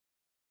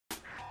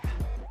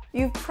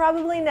You've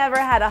probably never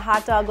had a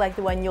hot dog like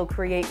the one you'll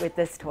create with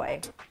this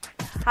toy.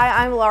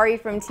 Hi, I'm Laurie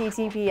from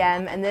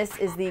TTPM, and this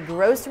is the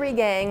Grossery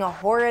Gang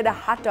Horrid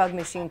hot dog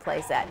machine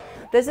playset.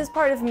 This is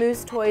part of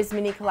Moose Toys'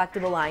 mini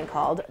collectible line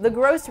called the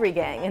Grossery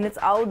Gang, and it's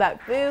all about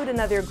food and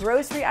other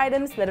grocery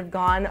items that have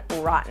gone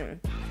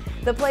rotten.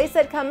 The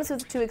playset comes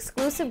with 2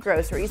 exclusive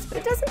groceries, but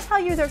it doesn't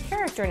tell you their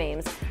character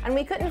names, and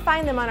we couldn't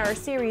find them on our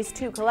Series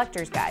 2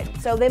 collector's guide,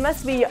 so they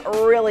must be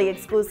really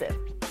exclusive.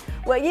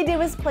 What you do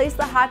is place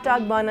the hot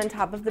dog bun on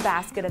top of the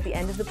basket at the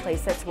end of the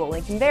playset's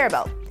rolling conveyor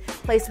belt.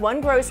 Place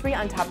 1 grocery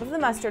on top of the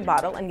mustard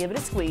bottle and give it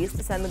a squeeze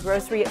to send the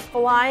grocery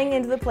flying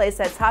into the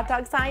playset's hot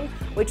dog sign,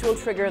 which will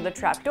trigger the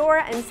trap door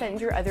and send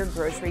your other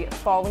grocery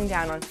falling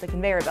down onto the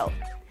conveyor belt.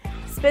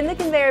 Spin the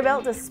conveyor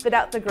belt to spit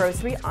out the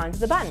grocery onto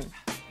the bun.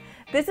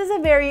 This is a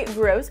very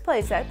gross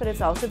playset, but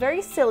it's also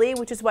very silly,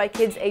 which is why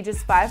kids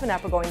ages 5 and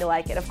up are going to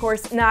like it. Of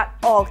course, not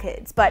all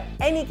kids, but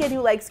any kid who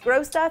likes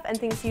gross stuff and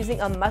thinks using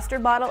a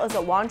mustard bottle as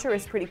a launcher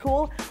is pretty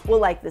cool will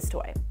like this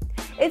toy.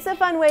 It's a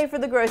fun way for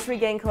the Grossery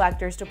Gang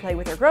collectors to play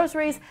with their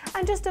groceries,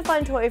 and just a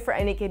fun toy for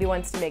any kid who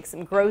wants to make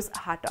some gross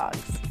hot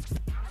dogs.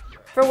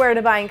 For where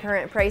to buy and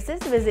current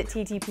prices, visit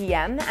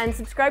TTPM and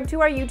subscribe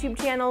to our YouTube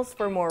channels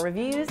for more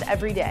reviews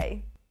every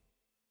day.